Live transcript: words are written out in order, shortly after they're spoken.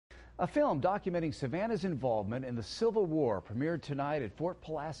A film documenting Savannah's involvement in the Civil War premiered tonight at Fort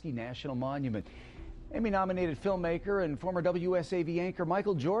Pulaski National Monument. Emmy-nominated filmmaker and former WSAV anchor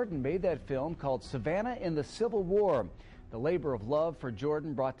Michael Jordan made that film called Savannah in the Civil War. The labor of love for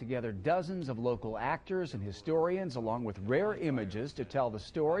Jordan brought together dozens of local actors and historians along with rare images to tell the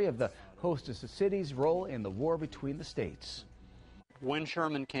story of the hostess city's role in the war between the states. When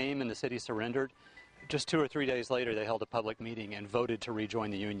Sherman came and the city surrendered, just 2 or 3 days later, they held a public meeting and voted to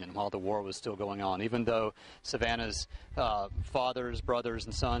rejoin the Union while the war was still going on, even though Savannah's fathers, brothers,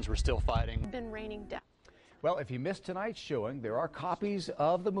 and sons were still fighting. Been raining down. Well, if you missed tonight's showing, there are copies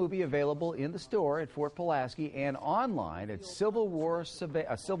of the movie available in the store at Fort Pulaski and online at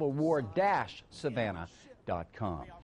civilwar-savannah.com.